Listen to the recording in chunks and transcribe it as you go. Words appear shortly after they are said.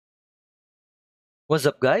What's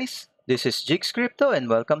up, guys? This is Jigs Crypto and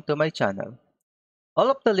welcome to my channel. All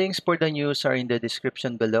of the links for the news are in the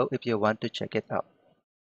description below if you want to check it out.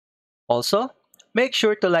 Also, make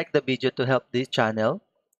sure to like the video to help this channel.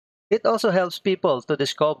 It also helps people to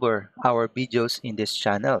discover our videos in this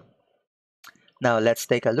channel. Now let's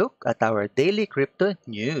take a look at our daily crypto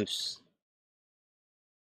news.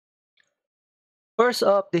 First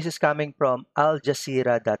up, this is coming from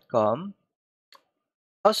aljazeera.com.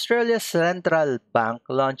 Australia's central bank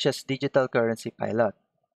launches digital currency pilot.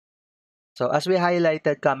 So as we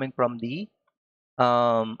highlighted coming from the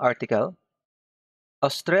article,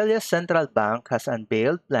 Australia's central bank has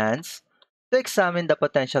unveiled plans to examine the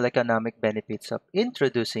potential economic benefits of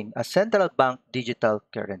introducing a central bank digital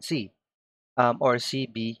currency, or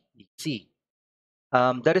CBDC.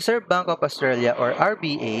 The Reserve Bank of Australia, or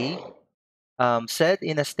RBA, said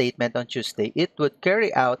in a statement on Tuesday it would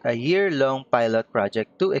carry out a year-long pilot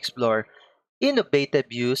project to explore innovative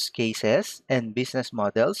use cases and business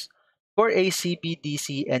models for a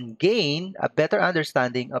CBDC and gain a better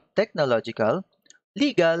understanding of technological,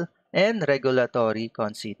 legal, and regulatory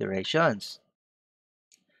considerations.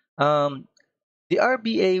 Um, the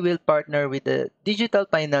RBA will partner with the Digital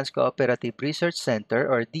Finance Cooperative Research Center,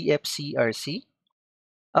 or DFCRC,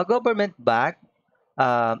 a government-backed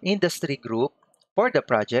industry group for the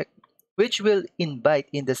project, which will invite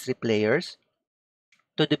industry players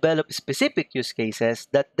to develop specific use cases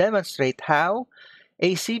that demonstrate how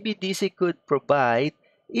a CBDC could provide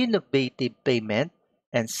innovative payment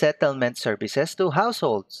and settlement services to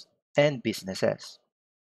households and businesses.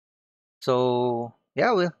 So,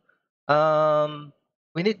 yeah, um,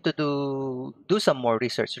 we need to do some more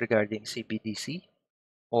research regarding CBDC,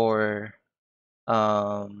 or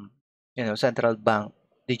central bank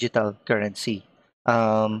digital currency.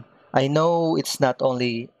 Um, I know it's not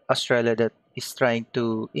only Australia that is trying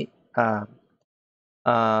to uh,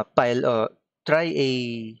 pile try a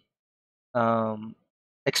um,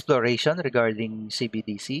 exploration regarding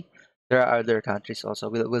CBDC. There are other countries also.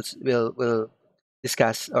 We'll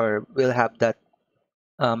discuss, or we'll have that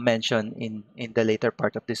mentioned in the later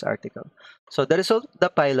part of this article. So the result of the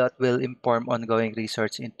pilot will inform ongoing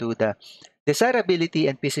research into the desirability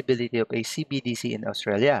and feasibility of a CBDC in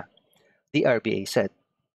Australia, the RBA said.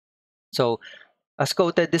 So, as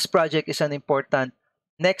quoted, this project is an important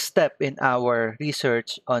next step in our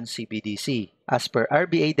research on CBDC, as per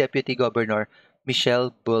RBA Deputy Governor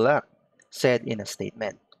Michelle Bullock said in a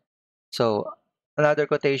statement. So, another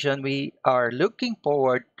quotation, we are looking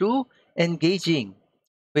forward to engaging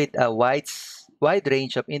with a wide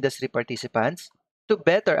range of industry participants to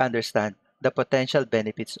better understand the potential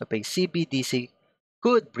benefits of a CBDC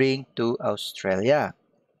could bring to Australia.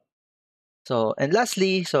 So, and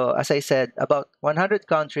lastly, so as I said, about 100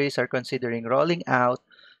 countries are considering rolling out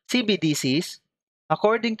CBDCs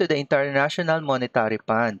according to the International Monetary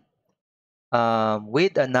Fund,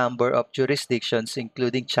 with a number of jurisdictions,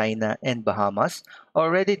 including China and Bahamas,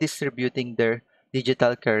 already distributing their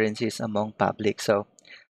digital currencies among public.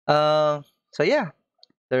 Uh, so yeah,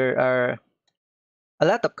 there are a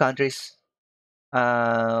lot of countries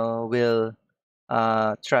will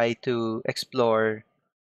try to explore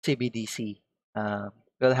CBDC.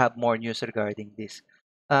 We'll have more news regarding this.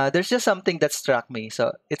 There's just something that struck me.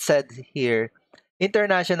 So it said here,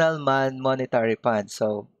 International Monetary Fund.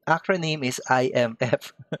 So acronym is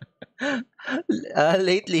IMF.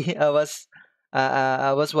 Lately, I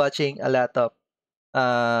was watching a lot of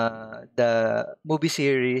the movie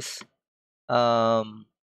series um,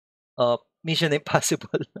 of Mission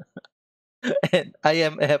Impossible and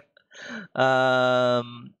IMF.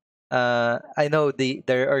 Um, I know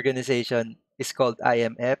their organization is called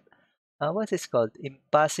IMF. What's it called?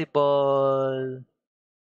 Impossible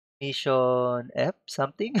Mission F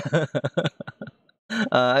something.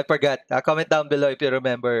 I forgot. Comment down below if you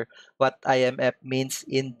remember what IMF means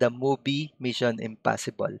in the movie Mission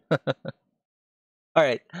Impossible. All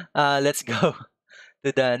right, let's go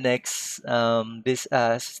to the next this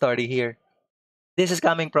story here. This is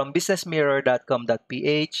coming from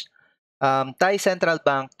businessmirror.com.ph. Thai Central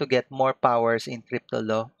Bank to get more powers in crypto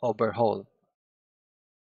law overhaul.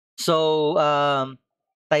 So,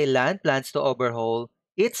 Thailand plans to overhaul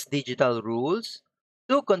its digital rules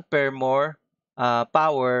to confer more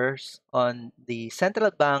powers on the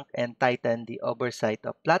central bank and tighten the oversight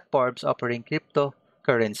of platforms offering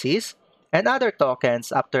cryptocurrencies and other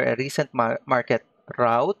tokens after a recent market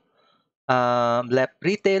rout left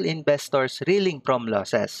retail investors reeling from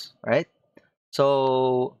losses, right?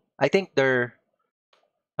 So, I think they're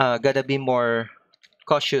gonna be more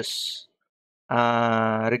cautious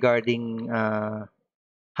regarding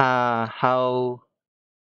how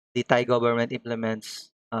the Thai government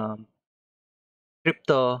implements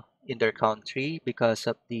crypto in their country because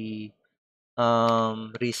of the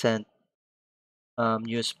recent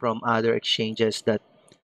news from other exchanges that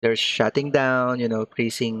they're shutting down,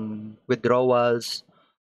 increasing withdrawals.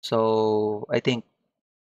 So I think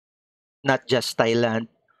not just Thailand,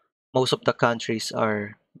 most of the countries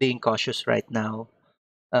are being cautious right now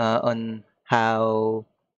on how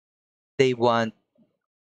they want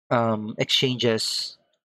exchanges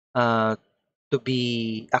uh, to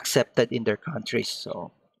be accepted in their countries.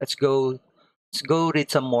 So let's go let's go read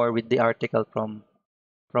some more with the article from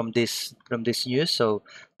this news. So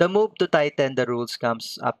the move to tighten the rules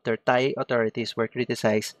comes after Thai authorities were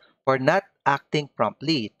criticized for not acting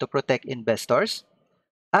promptly to protect investors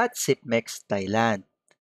at Zipmex Thailand.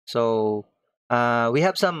 So we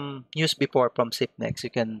have some news before from Zipmex. You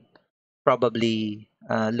can probably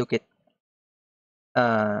look at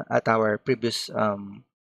our previous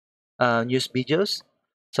news videos.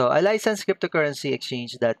 So a licensed cryptocurrency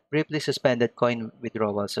exchange that briefly suspended coin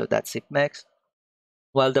withdrawal. So that's Zipmex.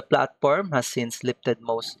 While the platform has since lifted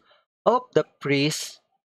most of the freeze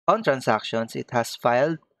on transactions, it has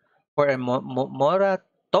filed for a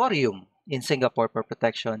moratorium in Singapore for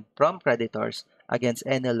protection from creditors against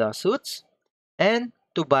any lawsuits and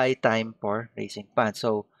to buy time for raising funds.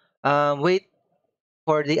 So wait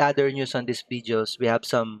for the other news on these videos. We have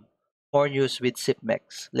some more news with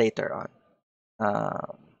Zipmex later on.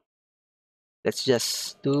 Um, let's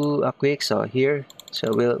just do a quick so here.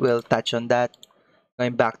 So we'll touch on that.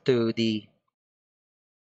 Going back to the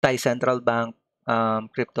Thai Central Bank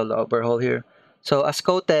crypto law overhaul here. So as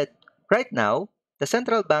quoted, right now, the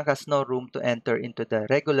central bank has no room to enter into the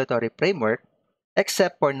regulatory framework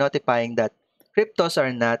except for notifying that cryptos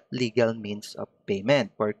are not legal means of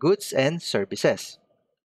payment for goods and services.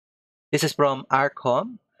 This is from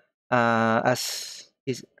ARCOM, as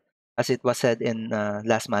it was said in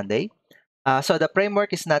last Monday. So the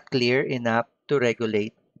framework is not clear enough to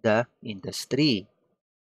regulate the industry.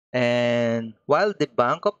 And while the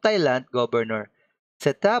Bank of Thailand Governor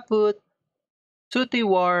Setaput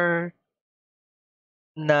Sutiwar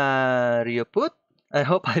Naryoput, I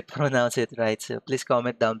hope I pronounce it right. So please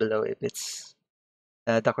comment down below if it's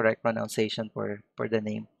the correct pronunciation for the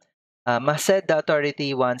name. Has said the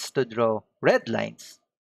authority wants to draw red lines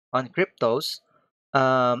on cryptos.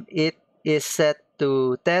 It is set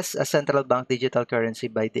to test a central bank digital currency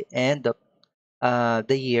by the end of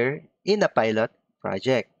the year in a pilot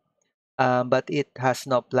project. But it has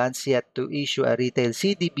no plans yet to issue a retail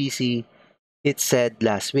CDBC, it said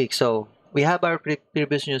last week. So we have our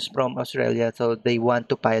previous news from Australia. So they want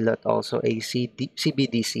to pilot also a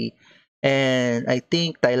CBDC. And I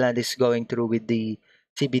think Thailand is going through with the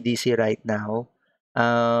CBDC right now.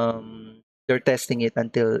 They're testing it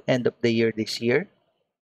until end of the year this year.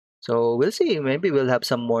 So we'll see. Maybe we'll have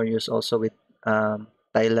some more news also with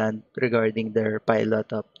Thailand regarding their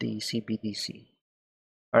pilot of the CBDC.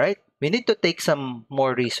 All right. We need to take some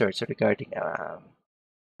more research regarding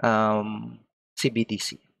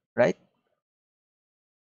CBDC, right?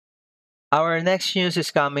 Our next news is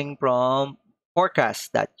coming from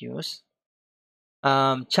forecast.news.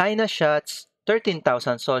 China shuts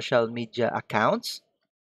 13,000 social media accounts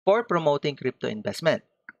for promoting crypto investment.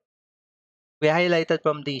 We highlighted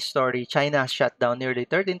from the story, China has shut down nearly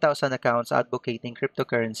 13,000 accounts advocating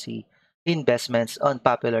cryptocurrency investments on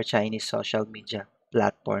popular Chinese social media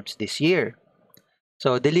platforms this year.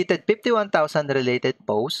 So, deleted 51,000 related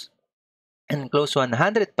posts and closed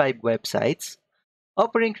 105 websites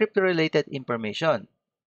offering crypto-related information.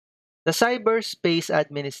 The Cyberspace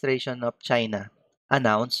Administration of China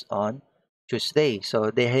announced on Tuesday. So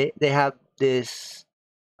they have this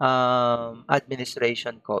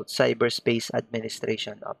administration called Cyberspace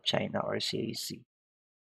Administration of China, or CAC.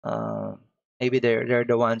 Um, Maybe they're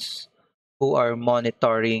the ones who are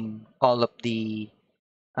monitoring all of the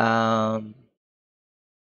um,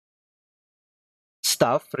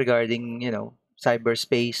 stuff regarding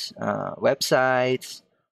cyberspace, websites,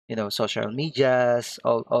 social medias,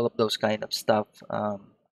 all of those kind of stuff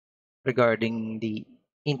regarding the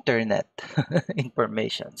internet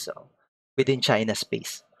information. So within China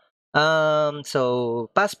space. So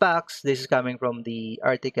Passbox, this is coming from the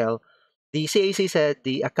article. The CAC said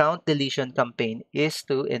the account deletion campaign is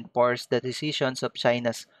to enforce the decisions of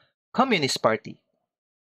China's Communist Party,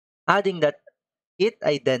 adding that it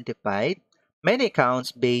identified many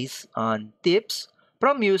accounts based on tips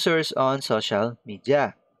from users on social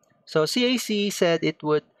media. So CAC said it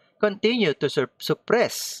would continue to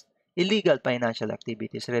suppress illegal financial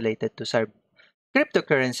activities related to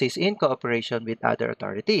cryptocurrencies in cooperation with other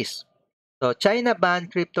authorities. So China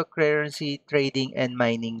banned cryptocurrency trading and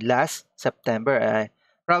mining last September.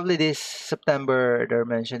 Probably this September they're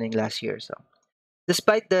mentioning last year. So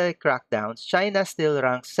despite the crackdowns, China still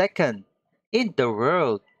ranks second in the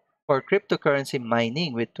world for cryptocurrency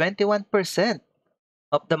mining with 21%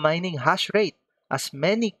 of the mining hash rate, as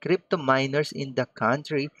many crypto miners in the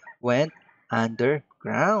country went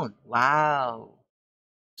underground. Wow.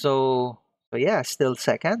 So, so yeah, still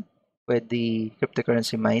second with the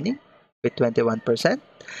cryptocurrency mining with 21%.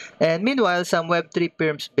 And meanwhile, some Web3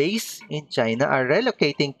 firms based in China are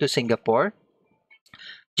relocating to Singapore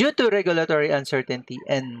due to regulatory uncertainty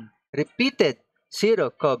and repeated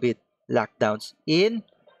zero COVID lockdowns in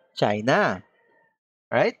China.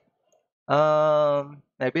 Right?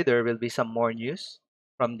 Maybe there will be some more news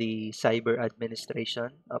from the cyber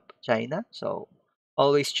administration of China. So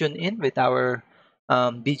always tune in with our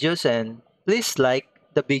videos, and please like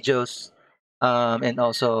the videos, and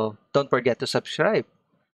also don't forget to subscribe,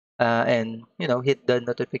 and hit the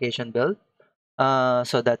notification bell,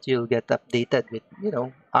 so that you'll get updated with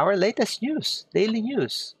our latest news, daily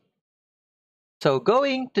news. So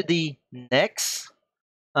going to the next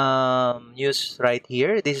news right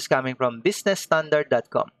here. This is coming from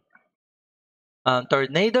businessstandard.com.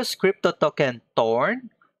 Tornado's crypto token torn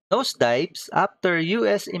nosedives after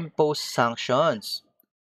US imposed sanctions.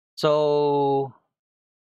 So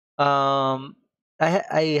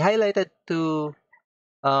I highlighted two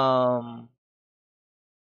um,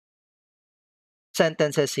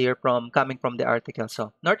 sentences here from coming from the article.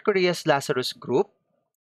 So North Korea's Lazarus Group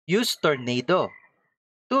used tornado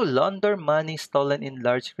to launder money stolen in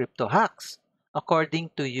large crypto hacks, according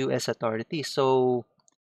to US authorities. So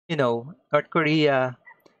North Korea,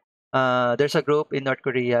 there's a group in North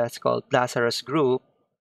Korea. It's called Lazarus Group,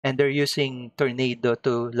 and they're using tornado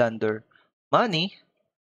to launder money,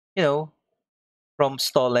 you know, from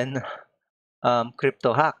stolen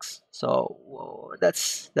crypto hacks. So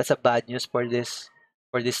that's a bad news for this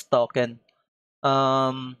token.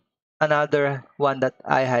 Um, Another one that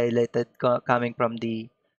I highlighted coming from the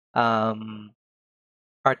um,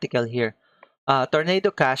 article here. Tornado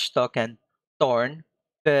Cash token torn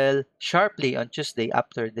fell sharply on Tuesday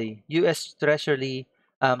after the U.S. Treasury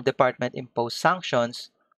Department imposed sanctions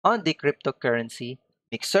on the cryptocurrency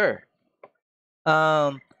mixer.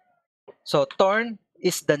 Um, so Torn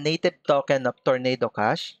is the native token of Tornado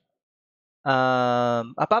Cash,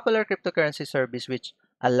 a popular cryptocurrency service which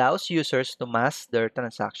allows users to mask their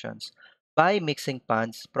transactions by mixing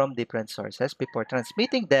funds from different sources before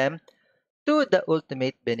transmitting them to the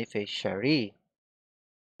ultimate beneficiary.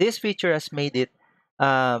 This feature has made it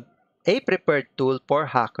a prepared tool for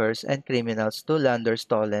hackers and criminals to launder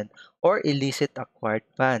stolen or illicit acquired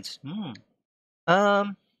funds.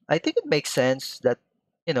 Um, I think it makes sense that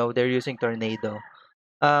they're using Tornado.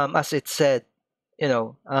 As it said, you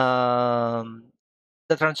know, um,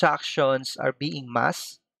 the transactions are being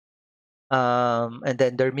masked, and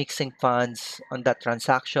then they're mixing funds on that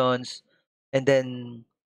transactions, and then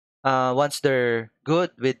once they're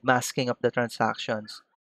good with masking of the transactions,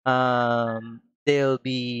 they'll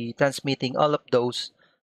be transmitting all of those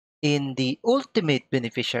in the ultimate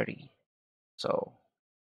beneficiary. So,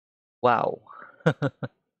 wow.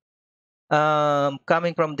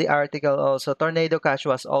 Coming from the article also, Tornado Cash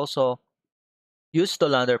was also used to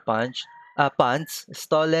launder funds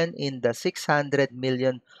stolen in the 600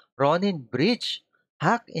 million Ronin Bridge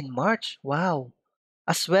hack in March. Wow.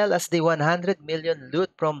 As well as the 100 million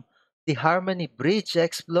loot from the Harmony Bridge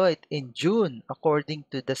exploit in June, according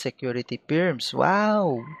to the security firms.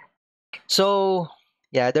 Wow. So,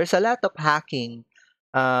 yeah, there's a lot of hacking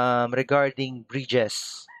regarding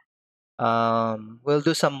bridges. We'll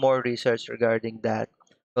do some more research regarding that.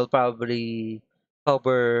 We'll probably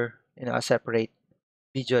cover, a separate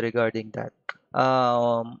video regarding that.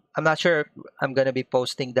 I'm not sure if I'm gonna be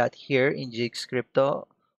posting that here in Jigs Crypto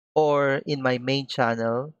or in my main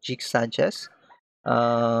channel, Jigs Sanchez.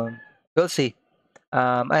 Um, we'll see.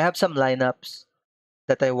 I have some lineups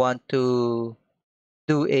that I want to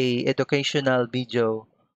do a educational video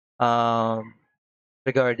um,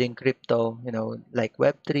 regarding crypto, like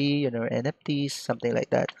Web3, NFTs, something like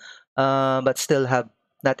that. But still have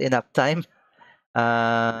not enough time.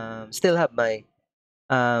 Still have my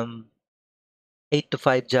um, 8 to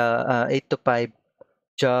 5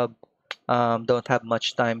 job. Don't have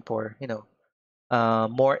much time for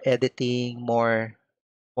more editing, more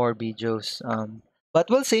videos. But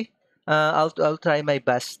we'll see. I'll try my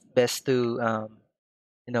best to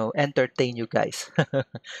entertain you guys.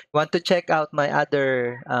 Want to check out my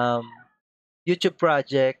other YouTube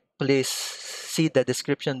project? Please see the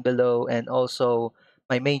description below, and also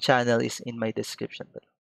my main channel is in my description below.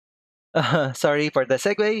 Sorry for the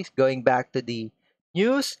segue. Going back to the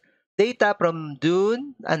news, data from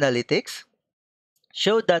Dune Analytics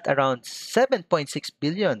showed that around 7.6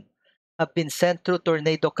 billion have been sent through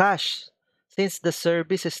Tornado Cash since the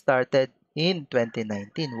service started in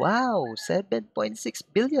 2019. Wow, 7.6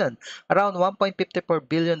 billion. Around 1.54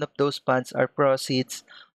 billion of those funds are proceeds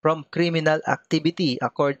from criminal activity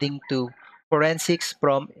according to forensics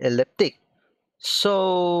from Elliptic.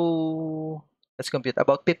 So let's compute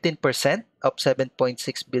about 15% of 7.6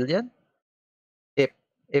 billion if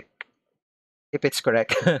if if it's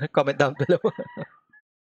correct. Comment down below.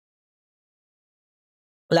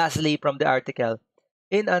 Lastly, from the article,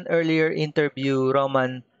 in an earlier interview,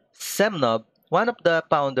 Roman Semnov, one of the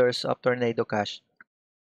founders of Tornado Cash,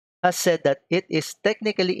 has said that it is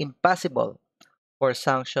technically impossible for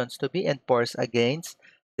sanctions to be enforced against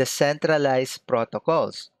decentralized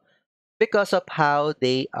protocols because of how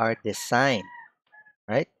they are designed,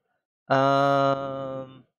 right?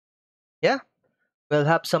 Um, yeah, we'll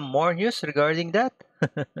have some more news regarding that.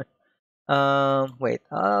 Wait,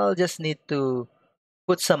 I'll just need to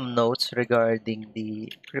put some notes regarding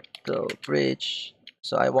the crypto bridge,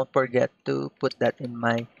 so I won't forget to put that in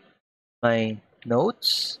my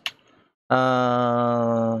notes.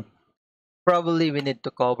 Uh, Probably we need to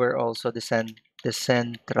cover also the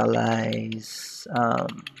decentralized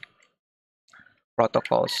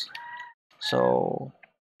protocols. So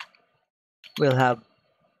we'll have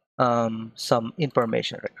some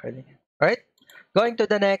information regarding it. All right. Going to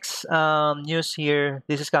the next news here.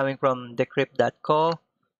 This is coming from decrypt.co.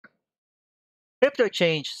 Crypto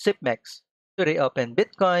exchange Zipmex to reopen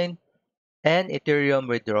Bitcoin and Ethereum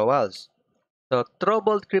withdrawals. So,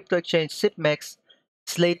 troubled crypto exchange Zipmex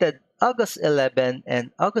slated August 11 and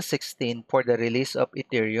August 16 for the release of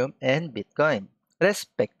Ethereum and Bitcoin,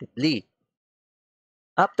 respectively,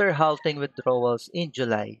 after halting withdrawals in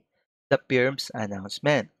July, the firm's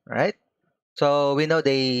announcement. Right? So we know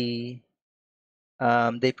they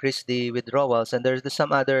freeze the withdrawals, and there's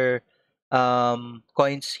some other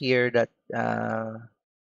coins here that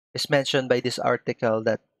is mentioned by this article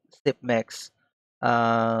that Zipmex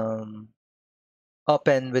um,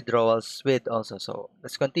 open withdrawals with also. So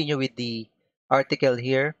let's continue with the article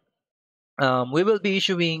here. We will be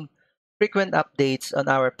issuing frequent updates on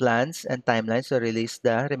our plans and timelines to release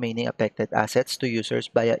the remaining affected assets to users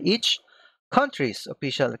via each country's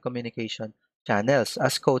official communication channels,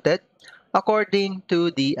 as quoted, according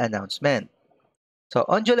to the announcement. So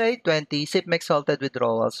on July 20, Zipmex halted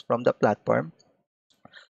withdrawals from the platform,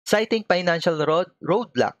 citing financial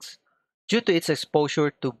roadblocks due to its exposure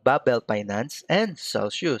to Babel Finance and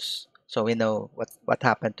Celsius. So we know what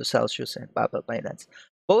happened to Celsius and Babel Finance.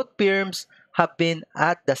 Both firms have been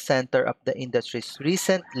at the center of the industry's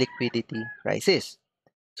recent liquidity crisis.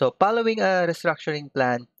 So following a restructuring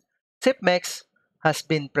plan, Zipmex has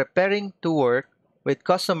been preparing to work with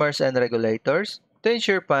customers and regulators to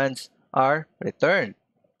ensure funds are returned.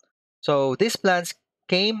 So these plans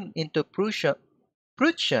came into fruition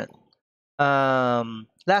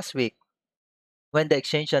last week when the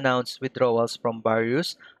exchange announced withdrawals from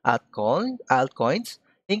various altcoins,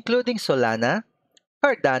 including Solana,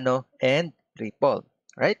 Cardano, and Ripple.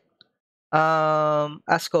 Right?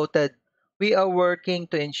 As quoted, we are working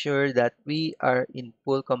to ensure that we are in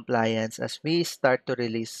full compliance as we start to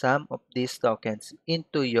release some of these tokens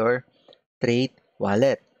into your trade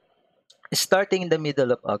wallet, starting in the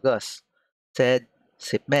middle of August, said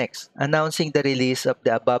Zipmex, announcing the release of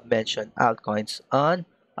the above-mentioned altcoins on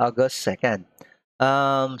August 2nd.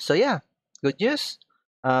 So yeah, good news.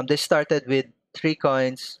 They started with three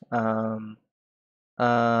coins. No,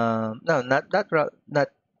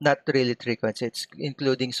 not really three coins. It's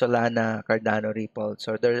including Solana, Cardano, Ripple.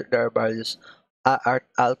 So there are various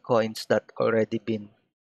altcoins that already been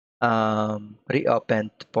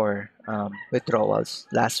reopened for withdrawals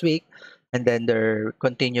last week, and then they're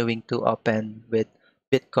continuing to open with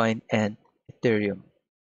Bitcoin and Ethereum,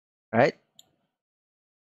 right?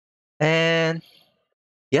 And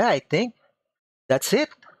yeah, I think that's it.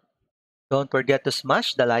 Don't forget to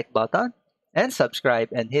smash the like button and subscribe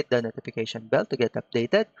and hit the notification bell to get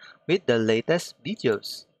updated with the latest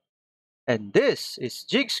videos. And this is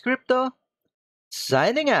Jigs Crypto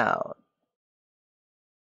signing out.